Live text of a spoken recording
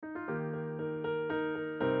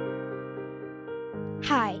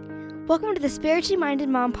Hi, welcome to the Spiritually Minded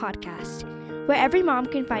Mom podcast, where every mom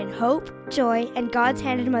can find hope, joy, and God's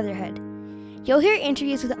hand in motherhood. You'll hear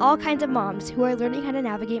interviews with all kinds of moms who are learning how to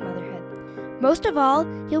navigate motherhood. Most of all,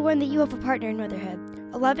 you'll learn that you have a partner in motherhood,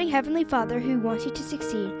 a loving Heavenly Father who wants you to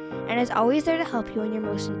succeed and is always there to help you in your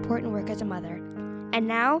most important work as a mother. And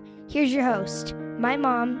now, here's your host, my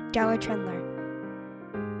mom, Darla Trendler.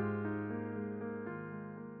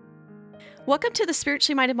 Welcome to the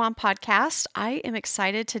Spiritually Minded Mom podcast. I am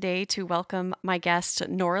excited today to welcome my guest,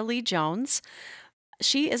 Noralee Jones.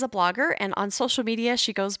 She is a blogger, and on social media,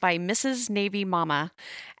 she goes by Mrs. Navy Mama.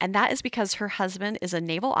 And that is because her husband is a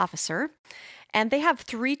naval officer, and they have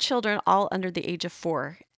 3 children, all under the age of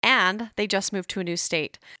 4. And they just moved to a new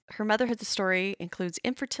state. Her motherhood story includes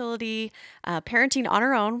infertility, parenting on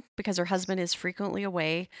her own because her husband is frequently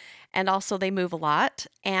away, and also they move a lot.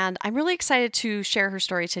 And I'm really excited to share her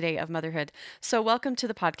story today of motherhood. So welcome to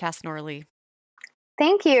the podcast, Noralee.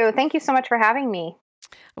 Thank you. Thank you so much for having me.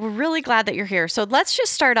 We're really glad that you're here. So let's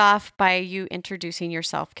just start off by you introducing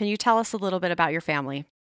yourself. Can you tell us a little bit about your family?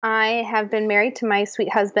 I have been married to my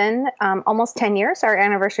sweet husband almost 10 years. Our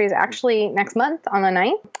anniversary is actually next month on the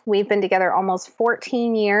 9th. We've been together almost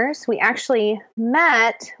 14 years. We actually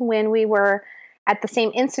met when we were at the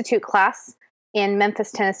same institute class in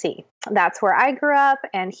Memphis, Tennessee. That's where I grew up,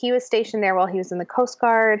 and he was stationed there while he was in the Coast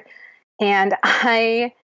Guard. And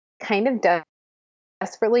I kind of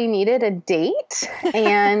desperately needed a date.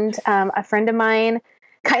 And a friend of mine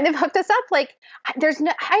kind of hooked us up. I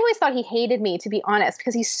always thought he hated me, to be honest,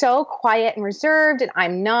 because he's so quiet and reserved and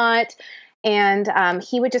I'm not. And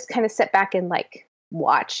he would just kind of sit back and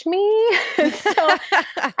watch me. So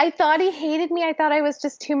I thought he hated me. I thought I was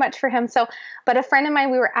just too much for him. But a friend of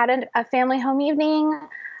mine, we were at a family home evening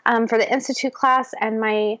for the institute class, and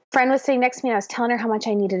my friend was sitting next to me, and I was telling her how much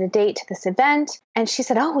I needed a date to this event. And she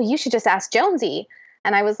said, "Oh, well, you should just ask Jonesy."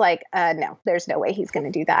 And I was like, no, there's no way he's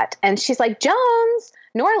going to do that. And she's like, "Jones,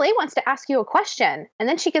 Noralee wants to ask you a question." And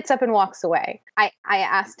then she gets up and walks away. I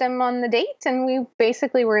asked him on the date, and we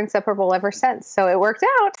basically were inseparable ever since. So it worked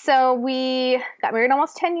out. So we got married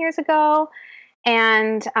almost 10 years ago.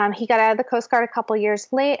 And he got out of the Coast Guard a couple years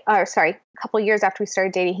after we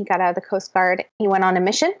started dating. He got out of the Coast Guard. He went on a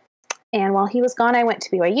mission. And while he was gone, I went to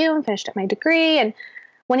BYU and finished up my degree. And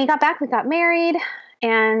when he got back, we got married.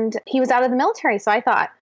 And he was out of the military. So I thought,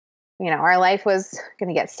 our life was going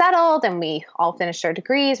to get settled, and we all finished our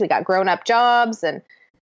degrees. We got grown-up jobs and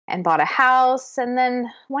bought a house. And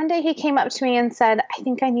then one day he came up to me and said, "I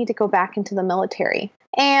think I need to go back into the military."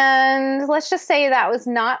 And let's just say that was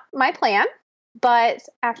not my plan. But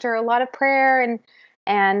after a lot of prayer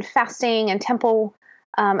and fasting and temple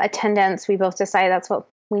attendance, we both decided that's what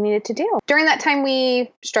we needed to do. During that time, we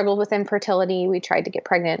struggled with infertility. We tried to get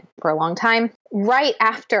pregnant for a long time. Right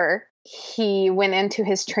after he went into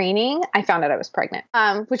his training, I found out I was pregnant,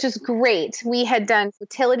 which is great. We had done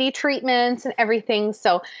fertility treatments and everything,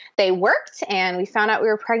 so they worked, and we found out we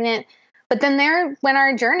were pregnant. But then there went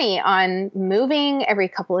our journey on moving every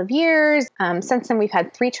couple of years. Since then, we've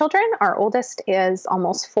had 3 children. Our oldest is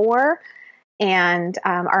almost 4. And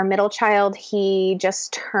our middle child, he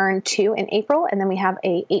just turned 2 in April. And then we have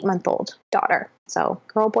a 8-month-old daughter. So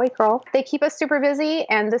girl, boy, girl. They keep us super busy.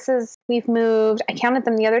 And we've moved, I counted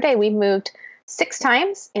them the other day. We've moved 6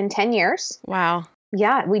 times in 10 years. Wow.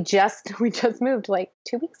 Yeah, we just moved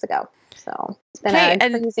 2 weeks ago. So it's been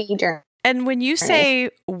a crazy journey. And when you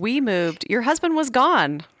say we moved, your husband was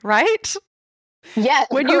gone, right? Yes,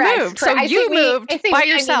 when correct. You moved. So you moved by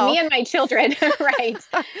yourself. Me and my children, right.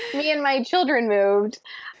 Me and my children moved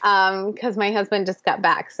because my husband just got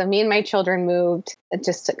back. So me and my children moved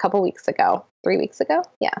just a couple weeks ago, 3 weeks ago.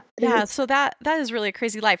 Yeah. Yeah. So that is really a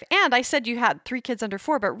crazy life. And I said you had 3 kids under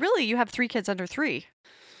 4, but really you have 3 kids under 3.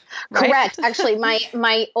 Right? Correct. Actually,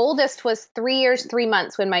 my oldest was 3 years, 3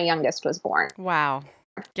 months when my youngest was born. Wow.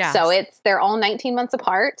 Yeah. So they're all 19 months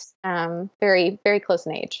apart, very, very close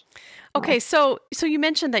in age. Okay. So you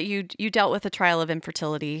mentioned that you dealt with a trial of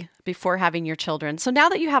infertility before having your children. So now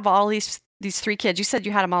that you have all these 3 kids, you said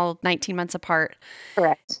you had them all 19 months apart.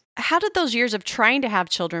 Correct. How did those years of trying to have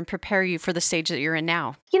children prepare you for the stage that you're in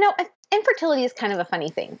now? Infertility is kind of a funny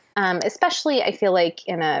thing, especially I feel like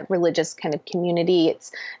in a religious kind of community.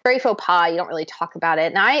 It's very faux pas. You don't really talk about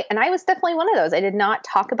it. And I was definitely one of those. I did not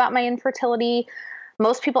talk about my infertility.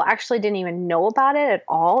 Most people actually didn't even know about it at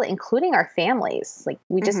all, including our families.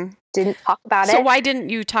 We just didn't talk about it. So why didn't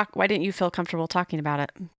you talk? Why didn't you feel comfortable talking about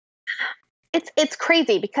it? It's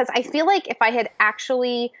crazy because I feel like if I had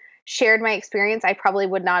actually shared my experience, I probably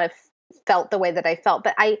would not have felt the way that I felt.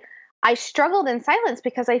 But I struggled in silence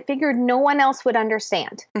because I figured no one else would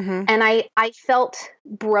understand. And I felt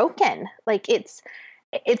broken.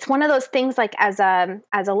 it's one of those things, like as a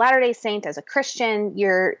Latter-day Saint, as a Christian,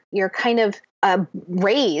 you're kind of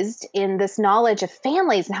raised in this knowledge of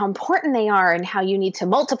families and how important they are and how you need to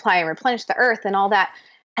multiply and replenish the earth and all that.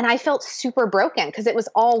 And I felt super broken because it was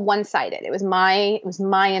all one-sided. It was my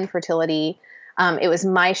infertility. It was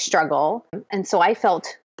my struggle. And so I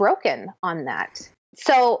felt broken on that.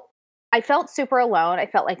 So I felt super alone. I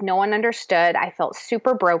felt like no one understood. I felt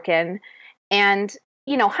super broken. And,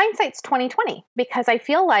 hindsight's 2020, because I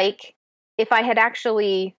feel like if I had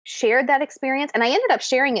actually shared that experience, and I ended up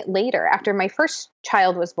sharing it later after my first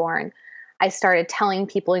child was born, I started telling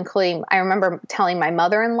people, including, I remember telling my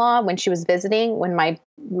mother-in-law when she was visiting, when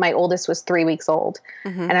my oldest was 3 weeks old.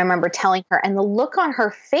 Mm-hmm. And I remember telling her, and the look on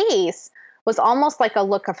her face was almost like a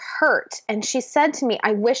look of hurt. And she said to me,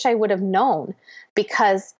 I wish I would have known,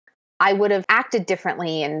 because I would have acted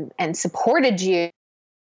differently and supported you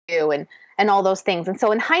and all those things. And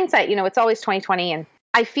so in hindsight, it's always 2020. And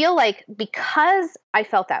I feel like because I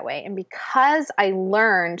felt that way and because I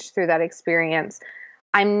learned through that experience,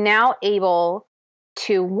 I'm now able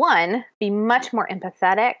to, one, be much more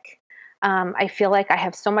empathetic. I feel like I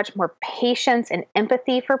have so much more patience and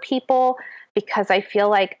empathy for people because I feel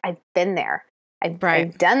like I've been there.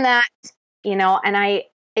 I've done that, and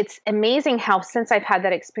it's amazing how since I've had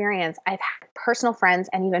that experience, I've had personal friends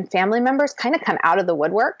and even family members kind of come out of the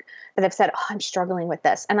woodwork that have said, oh, I'm struggling with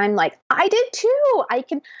this. And I'm like, I did too.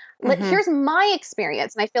 Here's my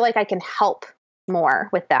experience. And I feel like I can help more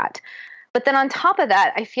with that. But then on top of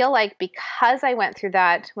that, I feel like because I went through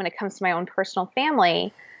that when it comes to my own personal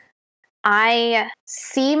family, I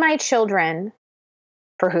see my children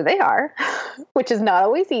for who they are, which is not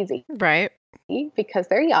always easy. Right. Because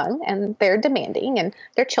they're young and they're demanding and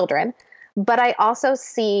they're children. But I also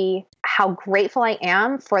see how grateful I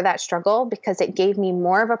am for that struggle because it gave me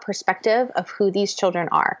more of a perspective of who these children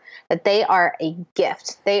are, that they are a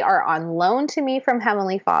gift. They are on loan to me from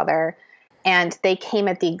Heavenly Father, and they came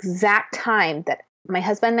at the exact time that my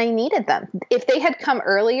husband and I needed them. If they had come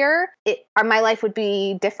earlier, my life would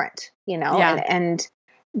be different, Yeah.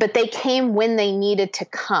 But they came when they needed to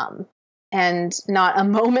come. And not a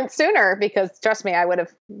moment sooner, because trust me, I would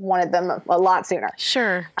have wanted them a lot sooner.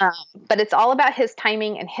 Sure. But it's all about his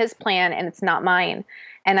timing and his plan, and it's not mine.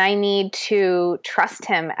 And I need to trust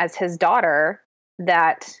him as his daughter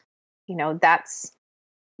that, that's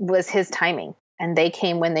was his timing, and they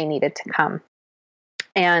came when they needed to come.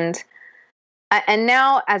 And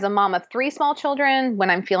now as a mom of 3 small children, when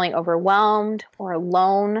I'm feeling overwhelmed or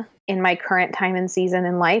alone in my current time and season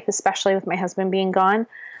in life, especially with my husband being gone,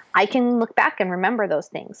 I can look back and remember those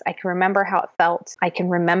things. I can remember how it felt. I can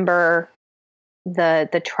remember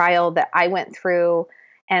the trial that I went through.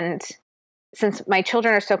 And since my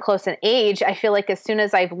children are so close in age, I feel like as soon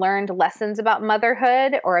as I've learned lessons about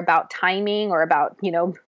motherhood or about timing or about,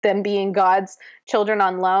 them being God's children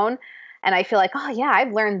on loan, and I feel like, oh yeah,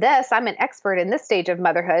 I've learned this. I'm an expert in this stage of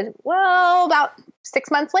motherhood. Well, about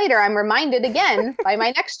 6 months later, I'm reminded again by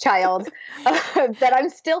my next child that I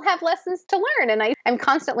still have lessons to learn. And I'm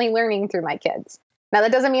constantly learning through my kids. Now,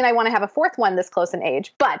 that doesn't mean I want to have a 4th one this close in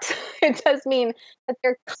age, but it does mean that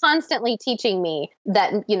they're constantly teaching me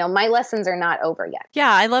that, my lessons are not over yet.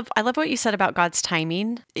 Yeah, I love what you said about God's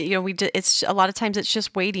timing. It's a lot of times it's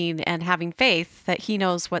just waiting and having faith that He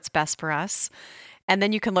knows what's best for us. And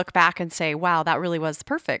then you can look back and say, wow, that really was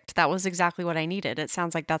perfect. That was exactly what I needed. It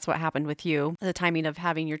sounds like that's what happened with you, the timing of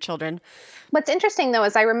having your children. What's interesting, though,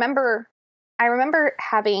 is I remember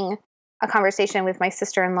having a conversation with my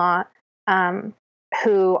sister-in-law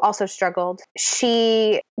who also struggled.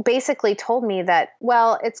 She basically told me that,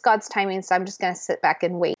 well, it's God's timing, so I'm just going to sit back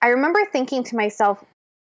and wait. I remember thinking to myself,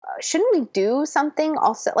 shouldn't we do something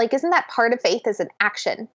also? Like, isn't that part of faith is an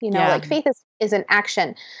action? Like faith is an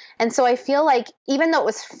action. And so I feel like even though it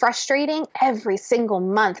was frustrating every single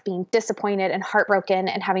month being disappointed and heartbroken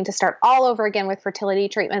and having to start all over again with fertility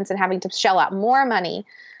treatments and having to shell out more money,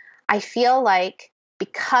 I feel like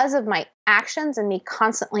because of my actions and me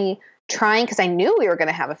constantly trying, because I knew we were going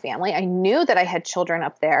to have a family, I knew that I had children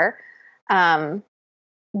up there,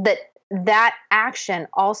 that action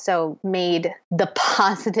also made the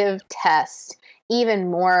positive test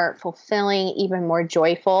even more fulfilling, even more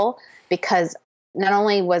joyful, because not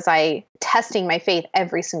only was I testing my faith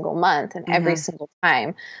every single month and every single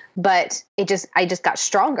time, but I just got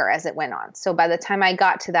stronger as it went on. So by the time I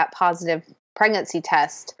got to that positive pregnancy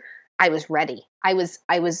test, I was ready. I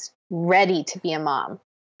was ready to be a mom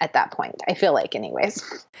at that point, I feel like, anyways.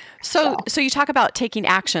 So you talk about taking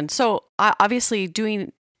action. So obviously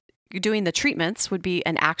doing the treatments would be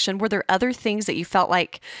an action. Were there other things that you felt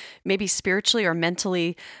like maybe spiritually or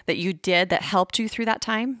mentally that you did that helped you through that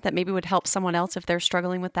time that maybe would help someone else if they're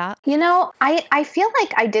struggling with that? I feel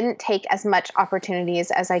like I didn't take as much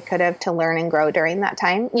opportunities as I could have to learn and grow during that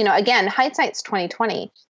time. Again, hindsight's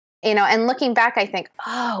 2020, and looking back, I think,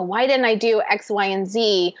 oh, why didn't I do X, Y, and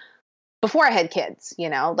Z before I had kids,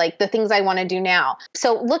 like the things I want to do now.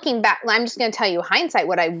 So looking back, I'm just going to tell you hindsight,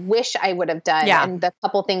 what I wish I would have done and the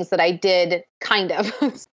couple things that I did kind of.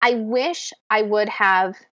 I wish I would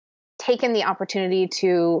have taken the opportunity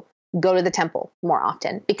to go to the temple more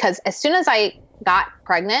often, because as soon as I got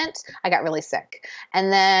pregnant, I got really sick.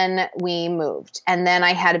 And then we moved, and then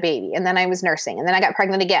I had a baby, and then I was nursing, and then I got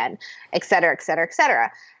pregnant again, et cetera, et cetera, et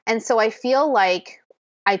cetera. And so I feel like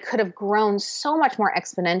I could have grown so much more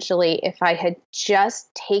exponentially if I had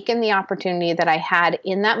just taken the opportunity that I had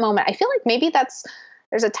in that moment. I feel like maybe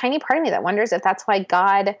there's a tiny part of me that wonders if that's why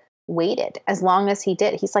God waited as long as he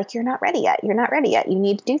did. He's like, you're not ready yet. You're not ready yet. You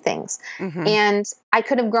need to do things. Mm-hmm. And I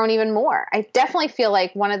could have grown even more. I definitely feel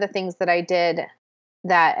like one of the things that I did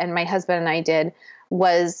and my husband and I did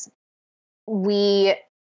was we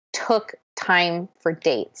took time for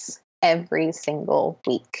dates every single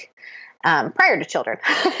week. Prior to children.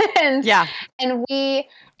 And it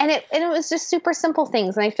was just super simple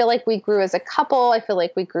things. And I feel like we grew as a couple. I feel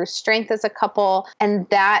like we grew strength as a couple. And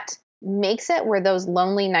that makes it where those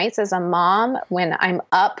lonely nights as a mom, when I'm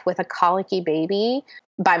up with a colicky baby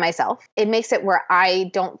by myself, it makes it where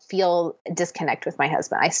I don't feel disconnect with my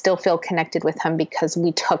husband. I still feel connected with him because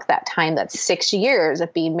we took that time, that 6 years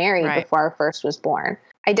of being married before our first was born.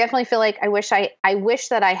 I definitely feel like I wish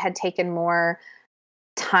that I had taken more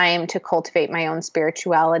time to cultivate my own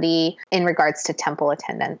spirituality in regards to temple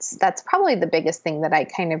attendance. That's probably the biggest thing that I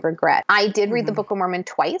kind of regret. I did read the Book of Mormon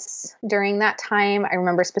twice during that time. I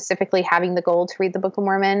remember specifically having the goal to read the Book of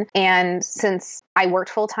Mormon. And since I worked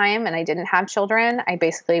full time and I didn't have children, I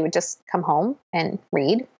basically would just come home and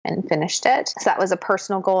read and finished it. So that was a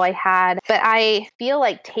personal goal I had. But I feel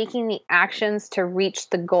like taking the actions to reach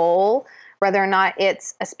the goal, whether or not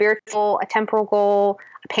it's a spiritual, a temporal goal,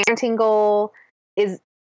 a parenting goal, is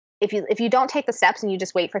if you don't take the steps and you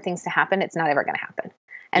just wait for things to happen, it's not ever going to happen.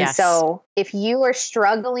 And so if you are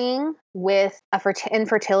struggling with a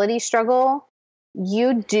infertility struggle,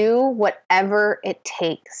 you do whatever it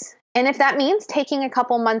takes. And if that means taking a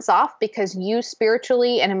couple months off because you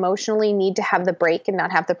spiritually and emotionally need to have the break and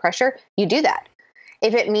not have the pressure, you do that.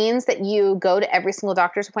 If it means that you go to every single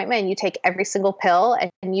doctor's appointment and you take every single pill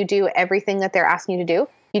and you do everything that they're asking you to do,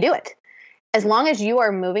 you do it. As long as you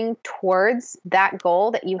are moving towards that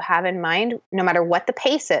goal that you have in mind, no matter what the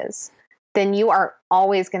pace is, then you are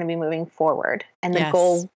always going to be moving forward. And the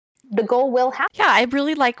goal will happen. Yeah, I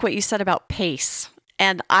really like what you said about pace.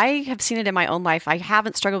 And I have seen it in my own life. I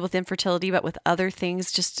haven't struggled with infertility, but with other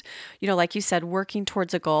things, just, like you said, working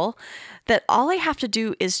towards a goal, that all I have to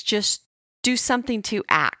do is just do something to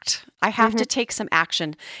act. I have to take some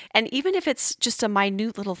action. And even if it's just a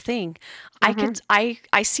minute little thing,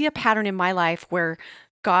 I see a pattern in my life where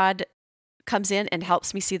God comes in and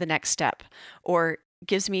helps me see the next step, or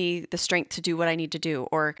gives me the strength to do what I need to do.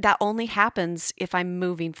 Or that only happens if I'm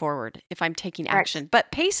moving forward, if I'm taking action.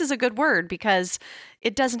 But pace is a good word, because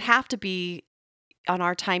it doesn't have to be on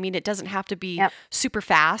our timing. It doesn't have to be super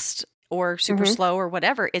fast or super slow or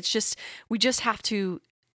whatever. It's just, we just have to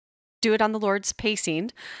do it on the Lord's pacing,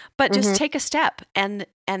 but just take a step and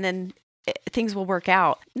then things will work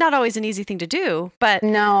out. Not always an easy thing to do, but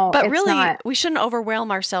really not. We shouldn't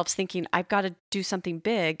overwhelm ourselves thinking I've got to do something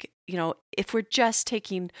big. If we're just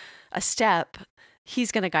taking a step,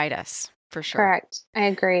 he's going to guide us for sure. Correct. I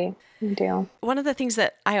agree. You do. One of the things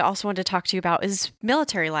that I also wanted to talk to you about is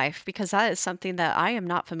military life, because that is something that I am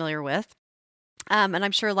not familiar with. And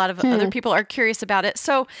I'm sure a lot of other people are curious about it.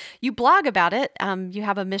 So you blog about it. You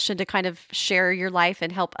have a mission to kind of share your life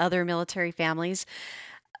and help other military families.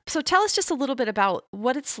 So tell us just a little bit about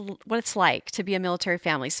what it's like to be a military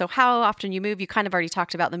family. So how often you move? You kind of already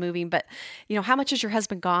talked about the moving, but how much is your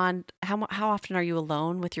husband gone? How often are you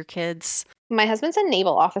alone with your kids? My husband's a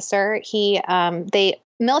naval officer.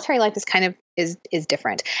 Military life is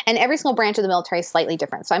different, and every single branch of the military is slightly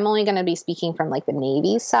different. So I'm only going to be speaking from like the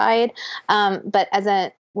Navy side. But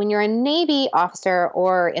when you're a Navy officer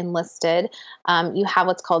or enlisted, you have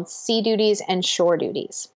what's called sea duties and shore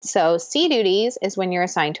duties. So sea duties is when you're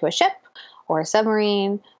assigned to a ship or a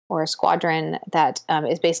submarine or a squadron that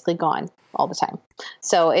is basically gone. all the time.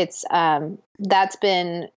 So it's that's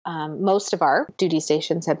been most of our duty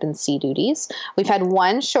stations have been sea duties. We've had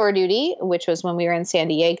one shore duty, which was when we were in San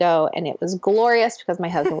Diego, and it was glorious because my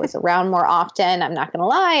husband was around more often. I'm not going to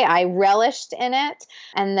lie, I relished in it.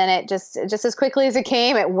 And then it just as quickly as it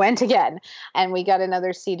came, it went again, and we got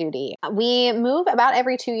another sea duty. We move about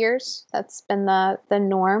every 2 years. That's been the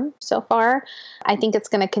norm so far. I think it's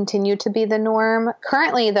going to continue to be the norm.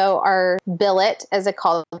 Currently, though, our billet, as it's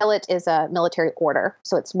called, billet is a military order,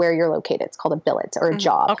 so it's where you're located. It's called a billet or a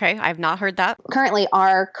job. Okay, I've not heard that. Currently,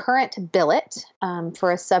 our current billet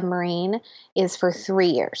for a submarine is for 3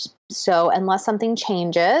 years. So unless something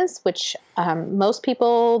changes, which most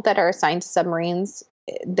people that are assigned to submarines,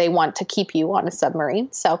 they want to keep you on a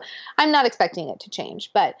submarine. So I'm not expecting it to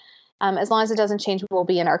change. But as long as it doesn't change, we'll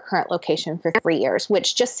be in our current location for 3 years,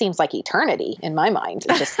 which just seems like eternity in my mind.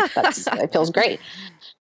 It feels great.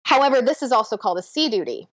 However, this is also called a sea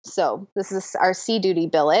duty. So this is our sea duty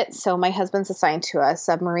billet. So my husband's assigned to a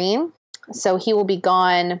submarine. So he will be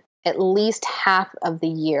gone at least half of the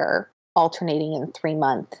year, alternating in 3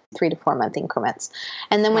 to 4 month increments.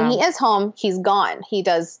 And then when he is home, he's gone. He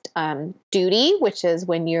does duty, which is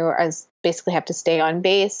when you basically have to stay on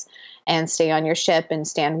base and stay on your ship and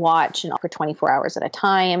stand watch for 24 hours at a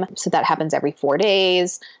time. So that happens every 4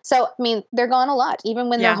 days. So, I mean, they're gone a lot. Even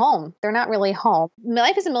when they're home, they're not really home. My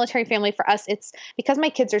life as a military family for us, it's because my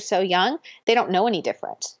kids are so young, they don't know any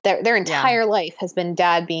different. Their entire life has been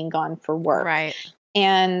dad being gone for work. Right.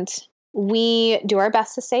 And we do our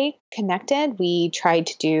best to stay connected. We tried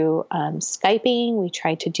to do Skyping. We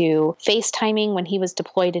tried to do FaceTiming when he was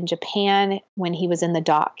deployed in Japan. When he was in the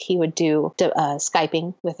dock, he would do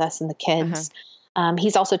Skyping with us and the kids.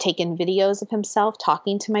 He's also taken videos of himself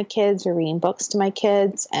talking to my kids or reading books to my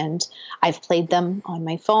kids. And I've played them on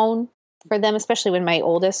my phone for them, especially when my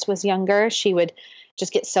oldest was younger. She would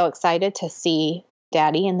just get so excited to see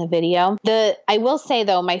daddy in the video. I will say,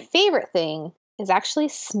 though, my favorite thing is actually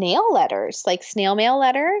snail letters, like snail mail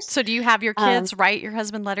letters. So do you have your kids write your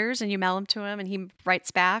husband letters and you mail them to him and he writes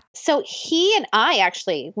back? So he and I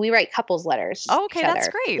we write couples letters. Oh, okay, that's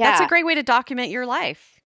great. Yeah. That's a great way to document your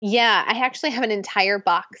life. Yeah, I actually have an entire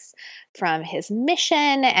box from his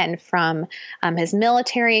mission and from his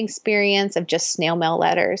military experience of just snail mail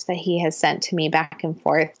letters that he has sent to me back and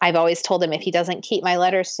forth. I've always told him if he doesn't keep my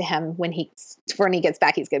letters to him when he gets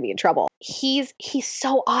back, he's going to be in trouble. He's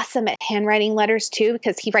so awesome at handwriting letters too,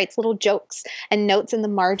 because he writes little jokes and notes in the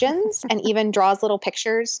margins and even draws little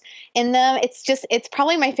pictures in them. It's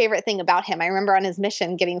probably my favorite thing about him. I remember on his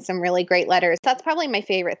mission getting some really great letters. That's probably my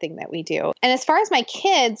favorite thing that we do. And as far as my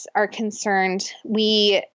kids are concerned,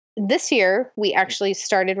 this year, we actually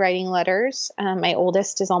started writing letters. My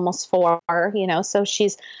oldest is almost 4, so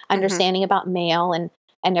she's understanding about mail and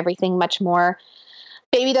everything much more.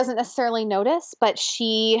 Baby doesn't necessarily notice, but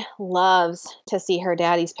she loves to see her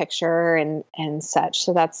daddy's picture and such.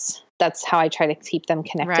 So that's how I try to keep them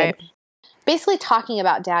connected. Right. Basically talking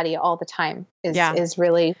about daddy all the time is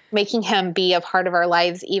really making him be a part of our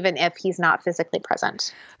lives, even if he's not physically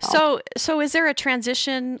present. So is there a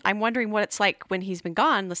transition? I'm wondering what it's like when he's been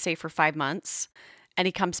gone, let's say for 5 months, and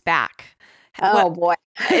he comes back. Oh, boy.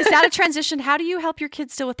 Is that a transition? How do you help your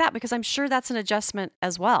kids deal with that? Because I'm sure that's an adjustment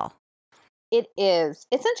as well. It is.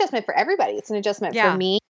 It's an adjustment for everybody. It's an adjustment for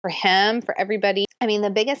me, for him, for everybody. I mean, the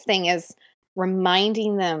biggest thing is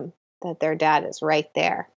reminding them that their dad is right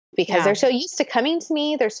there. Because they're so used to coming to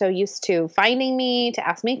me, they're so used to finding me, to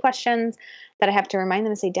ask me questions, that I have to remind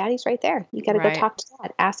them and say, Daddy's right there. You got to go talk to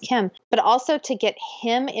Dad, ask him. But also to get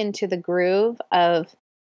him into the groove of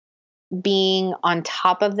being on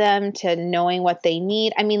top of them, to knowing what they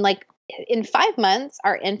need. I mean, like in 5 months,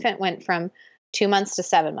 our infant went from 2 months to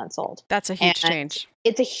 7 months old. That's a huge change.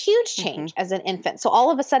 It's a huge change as an infant. So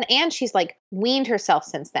all of a sudden, and she's like weaned herself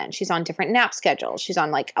since then. She's on different nap schedules. She's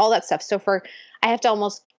on like all that stuff. So I have to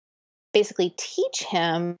almost basically teach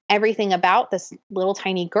him everything about this little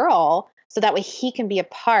tiny girl so that way he can be a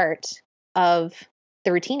part of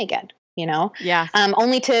the routine again, Yeah.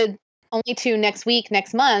 Only to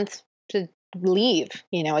next month to leave,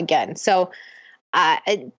 again. So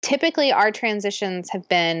typically our transitions have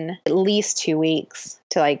been at least 2 weeks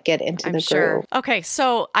to like get into the groove. Okay.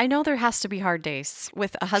 So I know there has to be hard days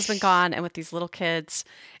with a husband gone and with these little kids.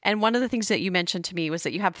 And one of the things that you mentioned to me was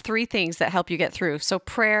that you have 3 things that help you get through. So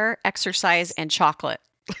prayer, exercise, and chocolate.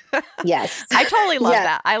 Yes. I totally love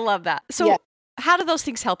that. I love that. So how do those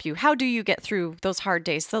things help you? How do you get through those hard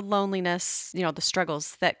days, the loneliness, the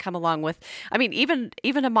struggles that come along with, I mean, even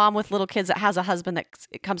a mom with little kids that has a husband that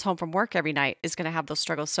comes home from work every night is going to have those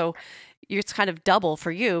struggles. So it's kind of double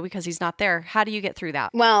for you because he's not there. How do you get through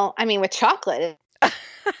that? Well, I mean, with chocolate,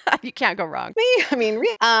 You can't go wrong. I mean,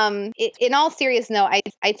 in all seriousness, no,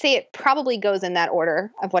 I'd say it probably goes in that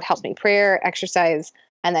order of what helps me: prayer, exercise,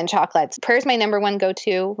 and then chocolates. Prayer is my number one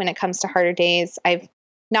go-to when it comes to harder days. I've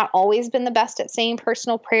not always been the best at saying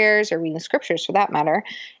personal prayers or reading scriptures for that matter.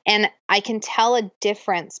 And I can tell a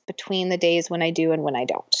difference between the days when I do and when I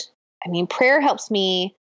don't. I mean, prayer helps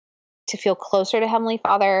me to feel closer to Heavenly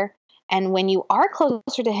Father. And when you are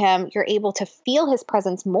closer to him, you're able to feel his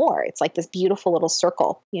presence more. It's like this beautiful little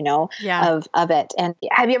circle, of it. And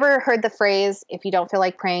have you ever heard the phrase, if you don't feel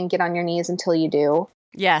like praying, get on your knees until you do?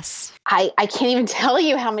 Yes. I can't even tell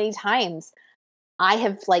you how many times I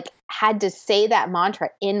have had to say that mantra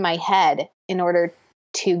in my head in order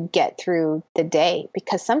to get through the day.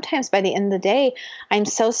 Because sometimes by the end of the day, I'm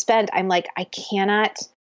so spent. I'm like,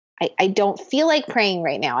 I don't feel like praying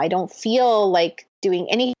right now. I don't feel like doing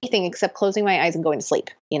anything except closing my eyes and going to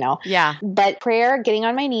sleep, Yeah. But prayer, getting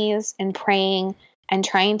on my knees and praying and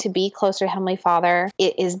trying to be closer to Heavenly Father,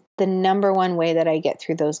 it is the number one way that I get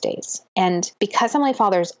through those days. And because Heavenly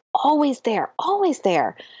Father is always there,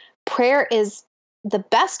 prayer is the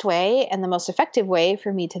best way and the most effective way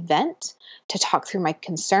for me to vent, to talk through my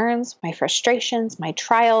concerns, my frustrations, my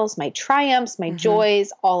trials, my triumphs, my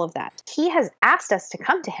joys, all of that. He has asked us to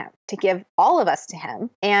come to him, to give all of us to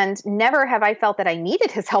him. And never have I felt that I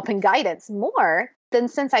needed his help and guidance more than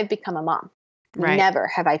since I've become a mom. Right. Never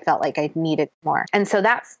have I felt like I needed more. And so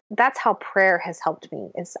that's how prayer has helped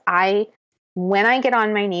me, is when I get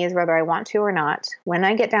on my knees, whether I want to or not, when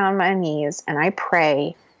I get down on my knees and I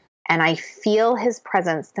pray and I feel his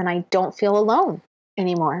presence, then I don't feel alone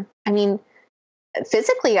anymore. I mean,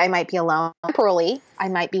 physically, I might be alone. Temporally, I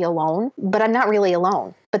might be alone, but I'm not really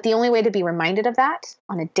alone. But the only way to be reminded of that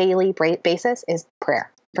on a daily basis is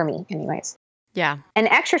prayer, for me anyways. Yeah. And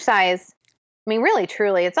exercise, I mean, really,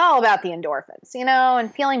 truly, it's all about the endorphins,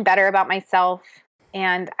 and feeling better about myself.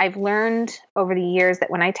 And I've learned over the years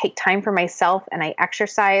that when I take time for myself and I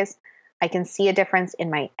exercise, I can see a difference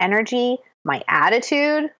in my energy, my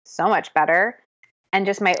attitude, so much better, and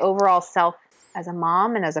just my overall self as a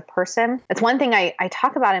mom and as a person. It's one thing I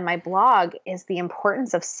talk about in my blog is the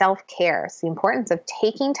importance of self-care. It's the importance of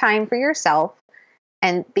taking time for yourself.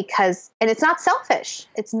 And it's not selfish.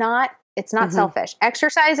 It's not selfish.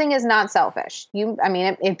 Exercising is not selfish.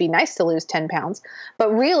 It'd be nice to lose 10 pounds,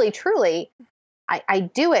 but really, truly, I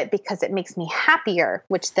do it because it makes me happier,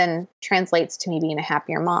 which then translates to me being a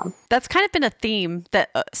happier mom. That's kind of been a theme that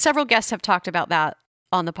several guests have talked about that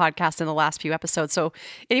on the podcast in the last few episodes. So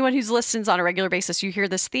anyone who's listens on a regular basis, you hear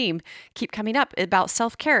this theme keep coming up about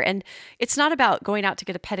self-care. And it's not about going out to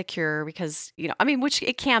get a pedicure because, which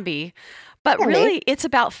it can be, but really it's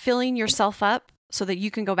about filling yourself up so that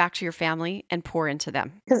you can go back to your family and pour into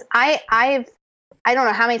them. Because I don't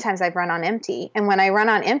know how many times I've run on empty. And when I run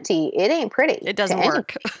on empty, it ain't pretty. It doesn't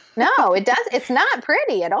work. No, it does. It's not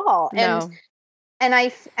pretty at all. No. And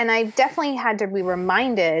I definitely had to be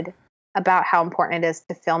reminded about how important it is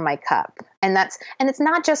to fill my cup. And it's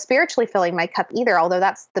not just spiritually filling my cup either, although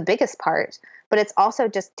that's the biggest part, but it's also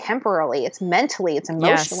just temporally, it's mentally, it's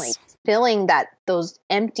emotionally filling those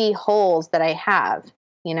empty holes that I have.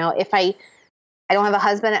 If I don't have a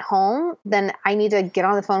husband at home, then I need to get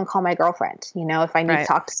on the phone and call my girlfriend. If I need to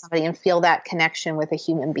talk to somebody and feel that connection with a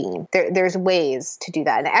human being, there's ways to do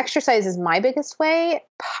that. And exercise is my biggest way,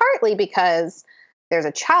 partly because there's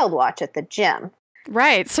a child watch at the gym.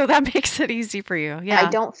 Right. So that makes it easy for you. Yeah. I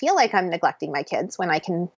don't feel like I'm neglecting my kids when I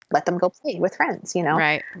can let them go play with friends,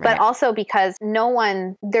 Right. But also because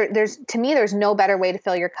there's no better way to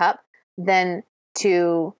fill your cup than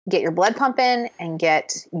to get your blood pumping and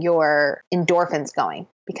get your endorphins going,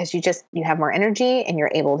 because you have more energy and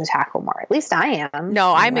you're able to tackle more. At least I am.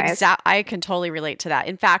 No, I can totally relate to that.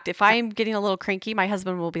 In fact, if I'm getting a little cranky, my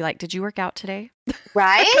husband will be like, "Did you work out today?"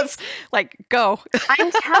 Right? Go.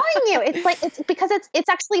 I'm telling you, it's because it's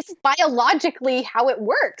actually biologically how it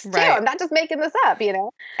works too. Right. I'm not just making this up,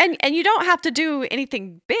 And you don't have to do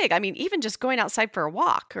anything big. I mean, even just going outside for a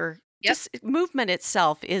walk or just movement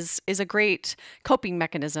itself is a great coping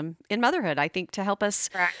mechanism in motherhood, I think, to help us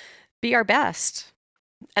be our best.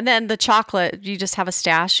 And then the chocolate, you just have a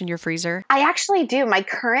stash in your freezer? I actually do. My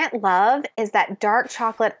current love is that dark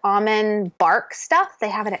chocolate almond bark stuff. They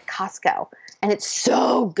have it at Costco, and it's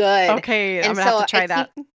so good. Okay, I'm going to have to try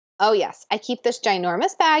that. Oh, yes. I keep this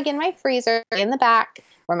ginormous bag in my freezer in the back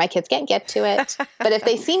where my kids can't get to it. But if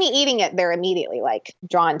they see me eating it, they're immediately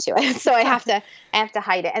drawn to it. So I have to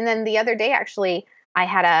hide it. And then the other day, actually, I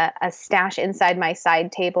had a stash inside my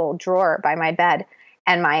side table drawer by my bed,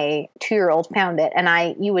 and my 2-year-old found it.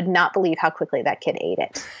 And you would not believe how quickly that kid ate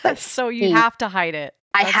it. So you have to hide it.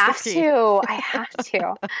 I That's have the key. to. I have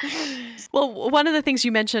to. Well, one of the things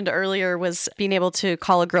you mentioned earlier was being able to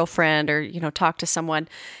call a girlfriend or, talk to someone.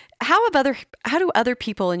 How do other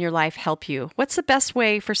people in your life help you? What's the best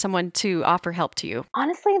way for someone to offer help to you?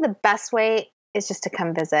 Honestly, the best way is just to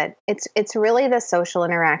come visit. It's really the social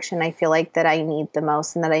interaction I feel like that I need the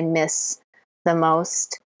most and that I miss the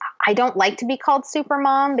most. I don't like to be called super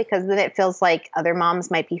mom because then it feels like other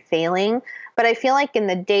moms might be failing. But I feel like in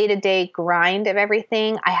the day-to-day grind of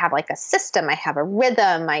everything, I have like a system, I have a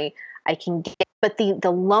rhythm, I can get, but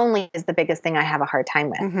the lonely is the biggest thing I have a hard time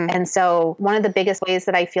with. Mm-hmm. And so one of the biggest ways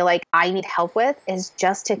that I feel like I need help with is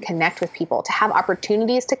just to connect with people, to have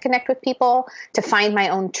opportunities to connect with people, to find my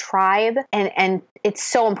own tribe. And it's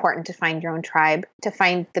so important to find your own tribe, to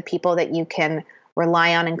find the people that you can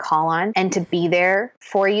rely on and call on, and to be there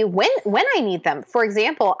for you when I need them. For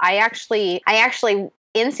example, I actually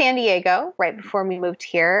in San Diego, right before we moved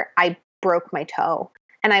here, I broke my toe.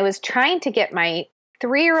 And I was trying to get my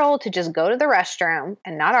 3-year-old to just go to the restroom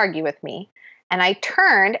and not argue with me. And I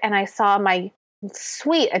turned and I saw my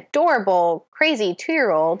sweet, adorable, crazy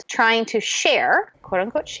 2-year-old trying to share, quote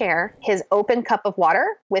unquote, share his open cup of water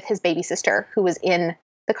with his baby sister who was in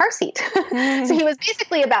the car seat. So he was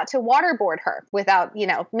basically about to waterboard her without,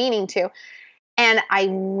 meaning to. And I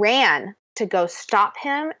ran to go stop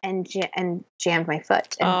him and jammed my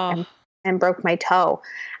foot and broke my toe.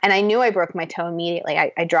 And I knew I broke my toe immediately.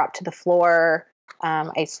 I dropped to the floor.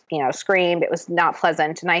 I screamed. It was not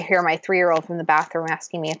pleasant. And I hear my 3-year-old from the bathroom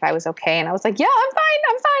asking me if I was okay. And I was like, yeah, I'm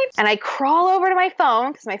fine. And I crawl over to my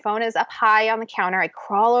phone because my phone is up high on the counter. I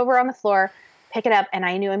crawl over on the floor, pick it up, and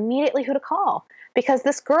I knew immediately who to call. Because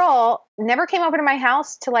this girl never came over to my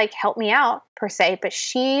house to like help me out per se, but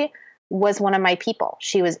she was one of my people.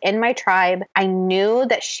 She was in my tribe. I knew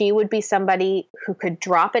that she would be somebody who could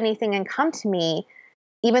drop anything and come to me,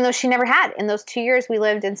 even though she never had. In those 2 years we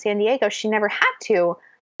lived in San Diego, she never had to,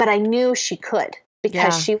 but I knew she could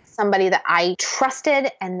because she was somebody that I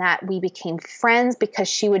trusted and that we became friends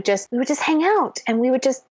because we would just hang out and we would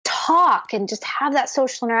just talk and just have that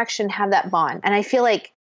social interaction, have that bond. And I feel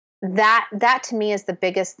like that to me is the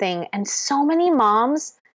biggest thing. And so many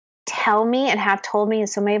moms tell me and have told me, and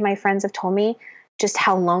so many of my friends have told me just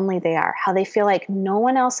how lonely they are, how they feel like no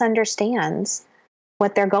one else understands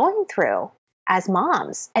what they're going through as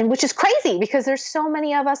moms. And which is crazy because there's so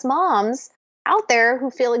many of us moms out there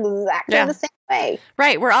who feel exactly the same way.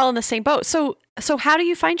 Right. We're all in the same boat. So how do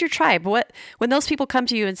you find your tribe? When those people come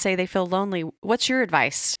to you and say they feel lonely, what's your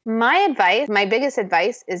advice? My biggest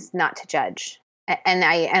advice is not to judge. And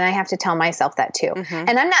I have to tell myself that too. Mm-hmm.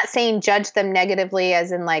 And I'm not saying judge them negatively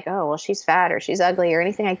as in like, oh, well, she's fat or she's ugly or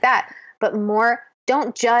anything like that, but more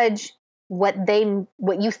don't judge what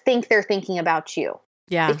you think they're thinking about you.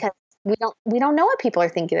 Yeah. Because we don't know what people are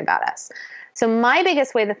thinking about us. So my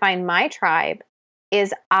biggest way to find my tribe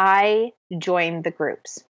is I join the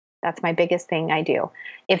groups. That's my biggest thing I do.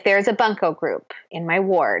 If there's a bunco group in my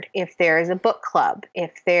ward, if there's a book club,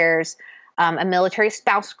 if there's a military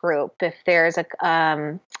spouse group, if there's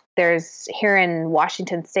there's here in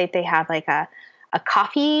Washington State, they have like a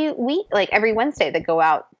coffee week, like every Wednesday they go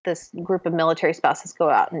out, this group of military spouses go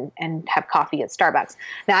out and have coffee at Starbucks.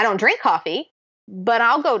 Now I don't drink coffee, but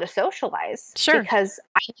I'll go to socialize because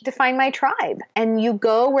I need to find my tribe. And you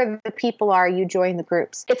go where the people are, you join the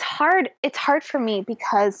groups. It's hard for me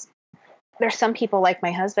because there's some people like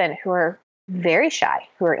my husband who are very shy,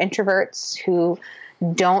 who are introverts, who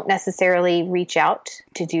don't necessarily reach out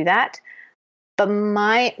to do that. But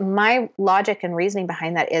my logic and reasoning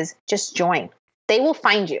behind that is just join. They will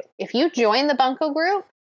find you. If you join the bunco group,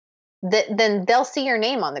 then they'll see your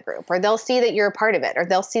name on the group, or they'll see that you're a part of it, or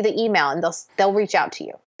they'll see the email and they'll reach out to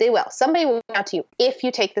you. They will. Somebody will reach out to you if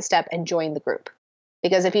you take the step and join the group.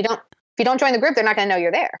 Because if you don't join the group, they're not going to know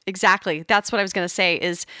you're there. Exactly. That's what I was going to say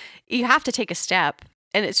is you have to take a step.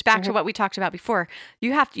 And it's back to what we talked about before.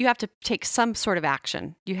 You have to take some sort of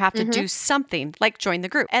action. You have to do something, like join the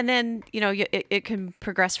group, and then it can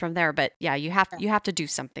progress from there. But yeah, you have to do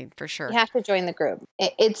something for sure. You have to join the group.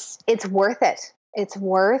 It's worth it. It's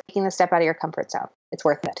worth taking the step out of your comfort zone. It's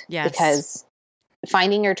worth it. Yes. Because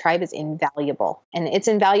finding your tribe is invaluable, and it's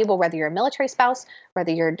invaluable whether you're a military spouse,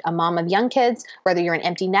 whether you're a mom of young kids, whether you're an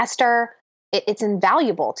empty nester. It's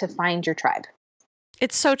invaluable to find your tribe.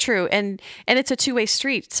 It's so true. And it's a two-way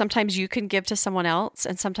street. Sometimes you can give to someone else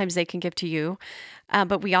and sometimes they can give to you.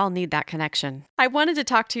 But we all need that connection. I wanted to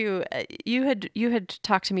talk to you. You had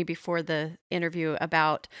talked to me before the interview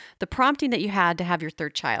about the prompting that you had to have your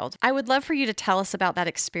third child. I would love for you to tell us about that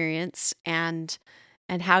experience and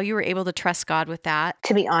how you were able to trust God with that.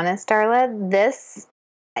 To be honest, Darla,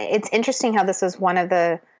 it's interesting how this was one of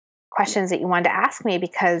the questions that you wanted to ask me,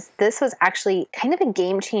 because this was actually kind of a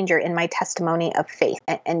game changer in my testimony of faith.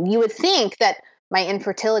 And you would think that my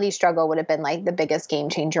infertility struggle would have been like the biggest game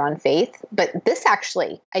changer on faith. But this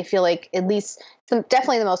actually, I feel like, at least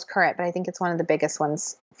definitely the most current, but I think it's one of the biggest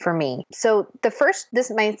ones for me. So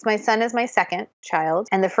my son is my second child.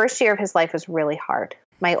 And the first year of his life was really hard.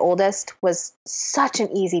 My oldest was such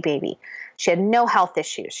an easy baby. She had no health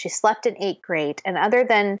issues. She slept and ate great. And other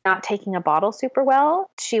than not taking a bottle super well,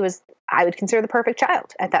 I would consider the perfect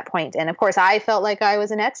child at that point. And of course, I felt like I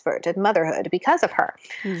was an expert at motherhood because of her.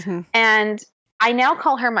 Mm-hmm. And I now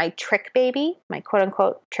call her my trick baby, my quote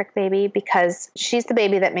unquote trick baby, because she's the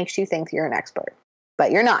baby that makes you think you're an expert,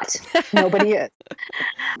 but you're not. Nobody is.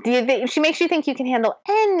 She makes you think you can handle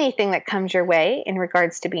anything that comes your way in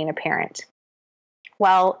regards to being a parent.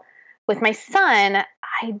 Well, with my son,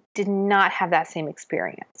 I did not have that same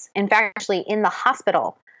experience. In fact, actually in the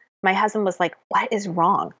hospital, my husband was like, what is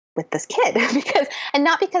wrong with this kid? And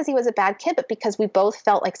not because he was a bad kid, but because we both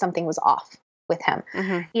felt like something was off with him.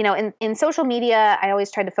 Mm-hmm. In social media, I always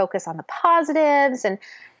tried to focus on the positives and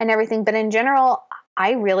everything. But in general,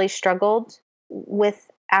 I really struggled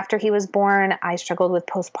after he was born, I struggled with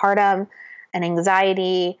postpartum and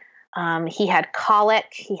anxiety. He had colic.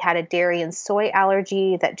 He had a dairy and soy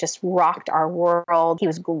allergy that just rocked our world. He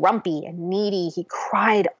was grumpy and needy. He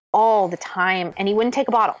cried all the time, and he wouldn't take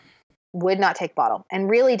a bottle, would not take a bottle, and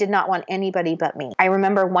really did not want anybody but me. I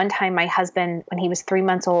remember one time my husband, when he was 3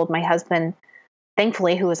 months old, my husband,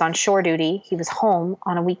 thankfully, who was on shore duty, he was home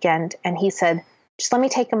on a weekend, and he said, just let me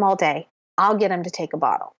take him all day. I'll get him to take a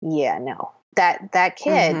bottle. Yeah, no. That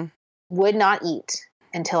kid would not eat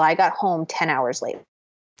until I got home 10 hours later.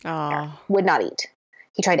 Oh. Would not eat.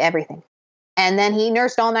 He tried everything. And then he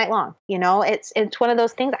nursed all night long. It's one of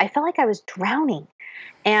those things. I felt like I was drowning.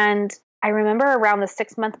 And I remember around the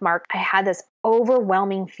 6-month mark, I had this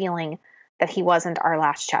overwhelming feeling that he wasn't our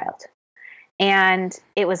last child. And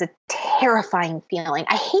it was a terrifying feeling.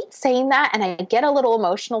 I hate saying that, and I get a little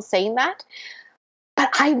emotional saying that, but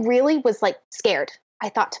I really was like scared. I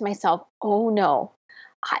thought to myself, oh no,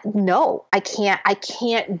 I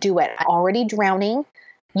can't do it. I'm already drowning.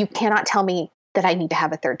 You cannot tell me that I need to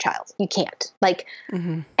have a third child. You can't.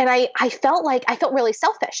 And I felt really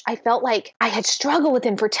selfish. I felt like I had struggled with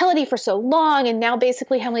infertility for so long. And now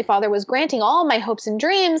basically Heavenly Father was granting all my hopes and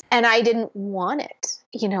dreams, and I didn't want it,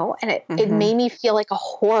 and it made me feel like a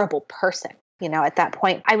horrible person. At that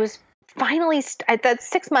point, I was finally, at that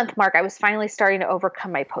 6-month mark, I was finally starting to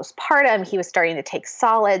overcome my postpartum. He was starting to take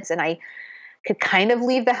solids, and I could kind of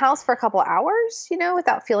leave the house for a couple hours,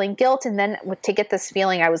 without feeling guilt. And then to get this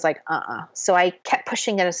feeling, I was like, So I kept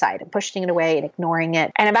pushing it aside and pushing it away and ignoring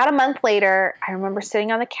it. And about a month later, I remember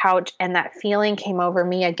sitting on the couch, and that feeling came over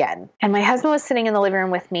me again. And my husband was sitting in the living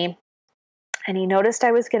room with me, and he noticed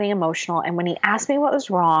I was getting emotional. And when he asked me what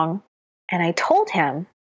was wrong, and I told him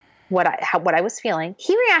what I was feeling,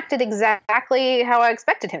 he reacted exactly how I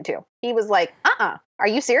expected him to. He was like, are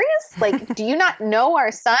you serious? Like, do you not know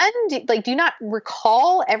our son? Do you not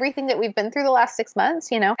recall everything that we've been through the last 6 months,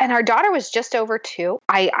 And our daughter was just over 2.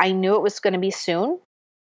 I knew it was going to be soon,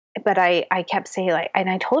 but I kept saying, and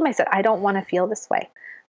I told him, I said, I don't want to feel this way,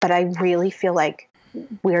 but I really feel like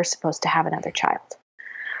we're supposed to have another child.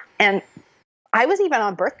 And I was even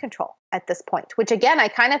on birth control at this point, which again, I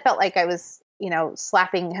kind of felt like I was,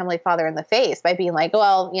 slapping Heavenly Father in the face by being like,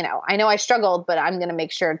 well, I know I struggled, but I'm going to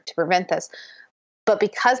make sure to prevent this. But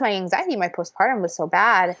because my anxiety, my postpartum was so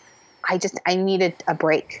bad, I needed a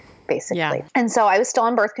break, basically. Yeah. And so I was still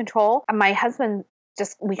on birth control. My husband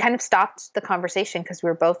we kind of stopped the conversation because we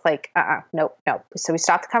were both like, no. So we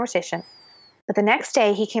stopped the conversation. But the next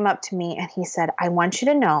day he came up to me and he said, I want you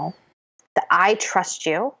to know that I trust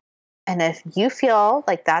you. And if you feel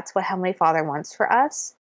like that's what Heavenly Father wants for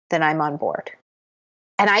us, then I'm on board.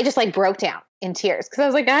 And I just broke down in tears because I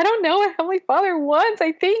was like, I don't know what Heavenly Father wants.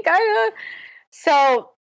 I think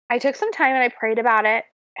So I took some time and I prayed about it,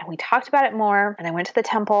 and we talked about it more, and I went to the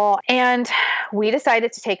temple, and we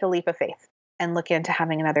decided to take a leap of faith and look into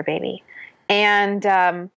having another baby. And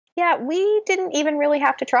we didn't even really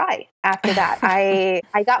have to try after that. I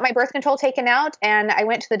got my birth control taken out, and I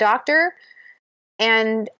went to the doctor,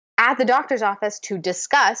 and at the doctor's office to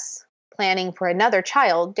discuss planning for another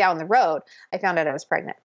child down the road, I found out I was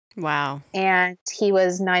pregnant. Wow. And he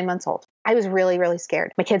was 9 months old. I was really, really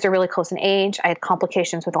scared. My kids are really close in age. I had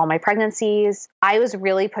complications with all my pregnancies. I was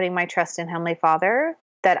really putting my trust in Heavenly Father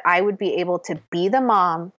that I would be able to be the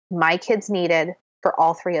mom my kids needed for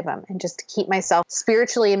all 3 of them, and just to keep myself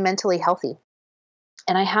spiritually and mentally healthy.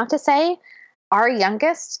 And I have to say, our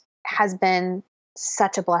youngest has been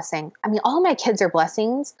such a blessing. I mean, all my kids are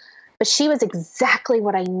blessings, but she was exactly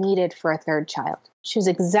what I needed for a third child. She was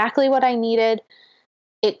exactly what I needed.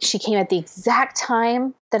 She came at the exact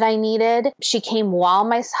time that I needed. She came while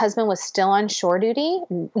my husband was still on shore duty,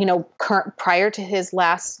 prior to his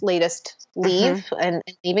latest leave and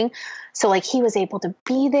leaving. So like he was able to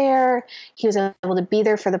be there. He was able to be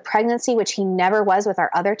there for the pregnancy, which he never was with our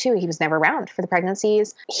other two. He was never around for the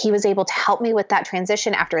pregnancies. He was able to help me with that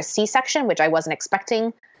transition after a C-section, which I wasn't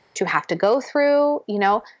expecting to have to go through.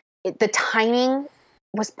 The timing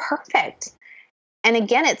was perfect. And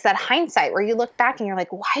again, it's that hindsight where you look back and you're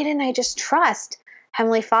like, why didn't I just trust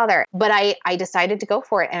Heavenly Father? But I decided to go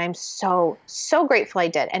for it. And I'm so, so grateful I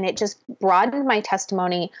did. And it just broadened my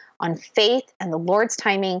testimony on faith and the Lord's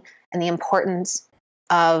timing and the importance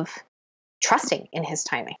of trusting in His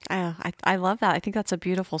timing. I love that. I think that's a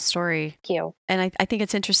beautiful story. Thank you. And I think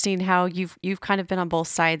it's interesting how you've kind of been on both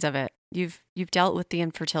sides of it. You've dealt with the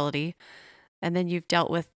infertility, and then you've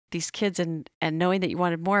dealt with these kids and knowing that you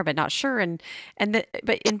wanted more, but not sure.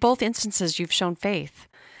 But in both instances, you've shown faith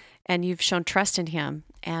and you've shown trust in Him.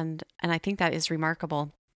 And I think that is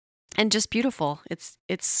remarkable and just beautiful.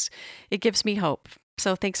 It gives me hope.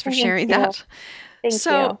 So thanks for sharing that. Thank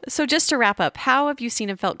you. So just to wrap up, how have you seen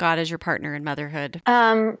and felt God as your partner in motherhood?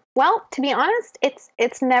 Well, to be honest,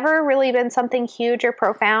 it's never really been something huge or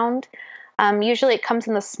profound. Usually it comes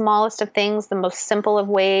in the smallest of things, the most simple of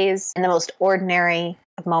ways, and the most ordinary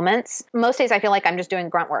of moments. Most days I feel like I'm just doing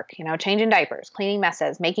grunt work, changing diapers, cleaning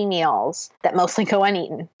messes, making meals that mostly go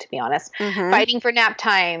uneaten, to be honest, fighting for nap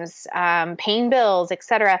times, paying bills,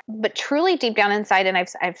 etc. But truly deep down inside, and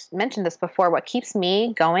I've mentioned this before, what keeps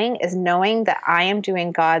me going is knowing that I am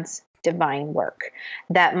doing God's divine work,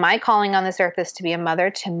 that my calling on this earth is to be a mother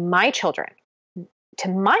to my children,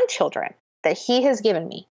 that He has given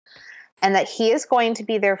me, and that He is going to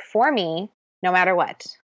be there for me no matter what.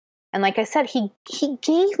 And like I said, he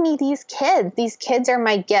gave me these kids. These kids are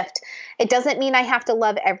my gift. It doesn't mean I have to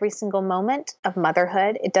love every single moment of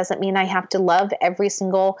motherhood. It doesn't mean I have to love every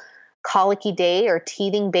single colicky day or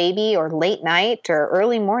teething baby or late night or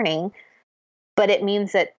early morning. But it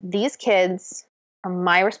means that these kids are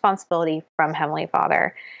my responsibility from Heavenly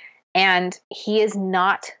Father. And He is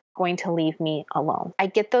not going to leave me alone. I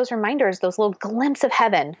get those reminders, those little glimpses of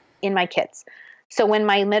heaven in my kids. So when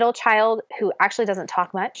my middle child, who actually doesn't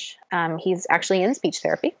talk much, he's actually in speech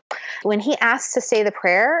therapy, when he asks to say the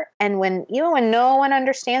prayer, and even when no one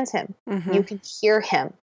understands him, you can hear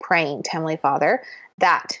him praying to Heavenly Father,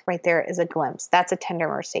 that right there is a glimpse. That's a tender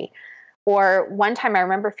mercy. Or one time I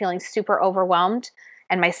remember feeling super overwhelmed,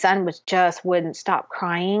 and my son wouldn't stop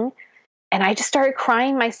crying. And I just started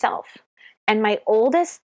crying myself. And my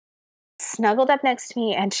oldest snuggled up next to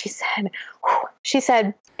me and she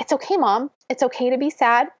said, "It's okay, Mom. It's okay to be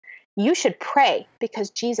sad. You should pray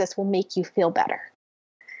because Jesus will make you feel better."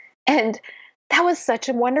 And that was such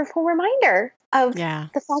a wonderful reminder of the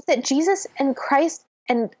fact that Jesus and Christ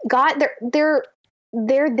and God, they're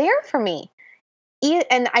there for me.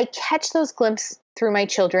 And I catch those glimpses through my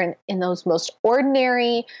children in those most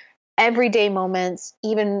ordinary, everyday moments,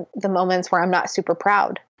 even the moments where I'm not super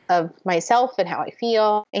proud of myself and how I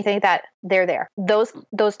feel, anything like that, they're there. Those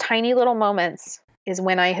tiny little moments is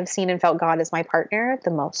when I have seen and felt God as my partner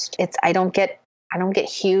the most. I don't get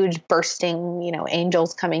huge bursting,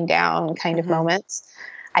 angels coming down kind of moments.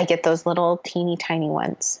 I get those little teeny tiny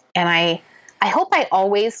ones. And I hope I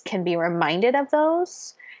always can be reminded of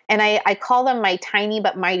those. And I call them my tiny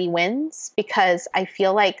but mighty wins, because I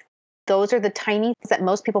feel like those are the tiny things that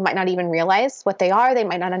most people might not even realize what they are. They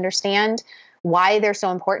might not understand why they're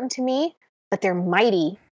so important to me, but they're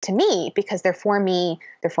mighty to me because they're for me,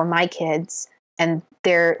 they're for my kids, and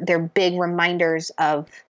they're big reminders of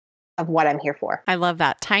what I'm here for. I love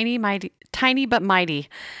that. Tiny but mighty.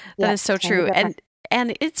 That is so true.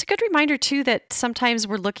 And it's a good reminder too that sometimes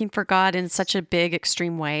we're looking for God in such a big,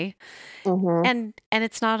 extreme way. And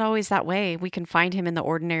it's not always that way. We can find Him in the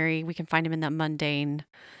ordinary. We can find Him in the mundane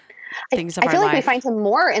things of our life. I feel like we find Him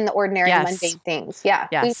more in the ordinary mundane things. Yeah.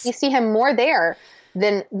 Yes. We see Him more there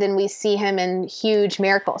than we see Him in huge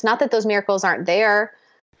miracles. Not that those miracles aren't there,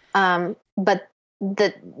 but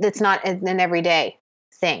that's not an everyday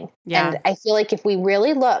thing. Yeah. And I feel like if we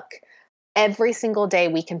really look, every single day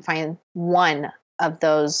we can find one of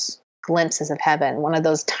those glimpses of heaven, one of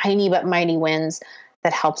those tiny but mighty wins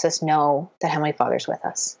that helps us know that Heavenly Father's with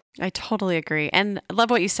us. I totally agree. And I love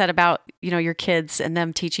what you said about, your kids and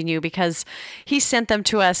them teaching you, because He sent them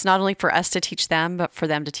to us, not only for us to teach them, but for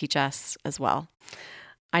them to teach us as well.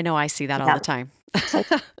 I know I see that all Yeah. the time.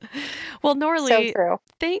 Well, So Noralee, true.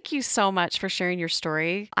 thank you so much for sharing your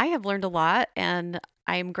story. I have learned a lot, and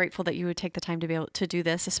I am grateful that you would take the time to be able to do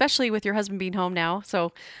this, especially with your husband being home now.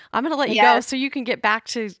 So I'm going to let you go Yes. so you can get back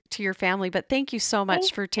to your family. But thank you so much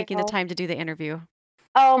Thank for taking the you. time to do the interview.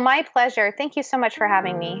 Oh, my pleasure. Thank you so much for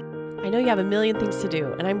having me. I know you have a million things to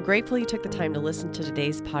do, and I'm grateful you took the time to listen to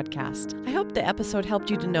today's podcast. I hope the episode helped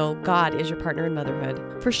you to know God is your partner in motherhood.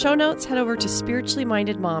 For show notes, head over to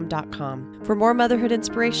spirituallymindedmom.com. For more motherhood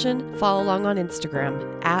inspiration, follow along on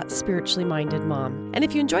Instagram at spirituallymindedmom. And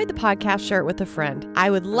if you enjoyed the podcast, share it with a friend. I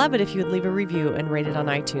would love it if you would leave a review and rate it on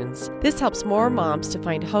iTunes. This helps more moms to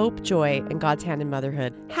find hope, joy, and God's hand in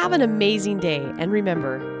motherhood. Have an amazing day, and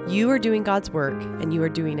remember, you are doing God's work, and you are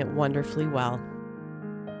doing it wonderfully well.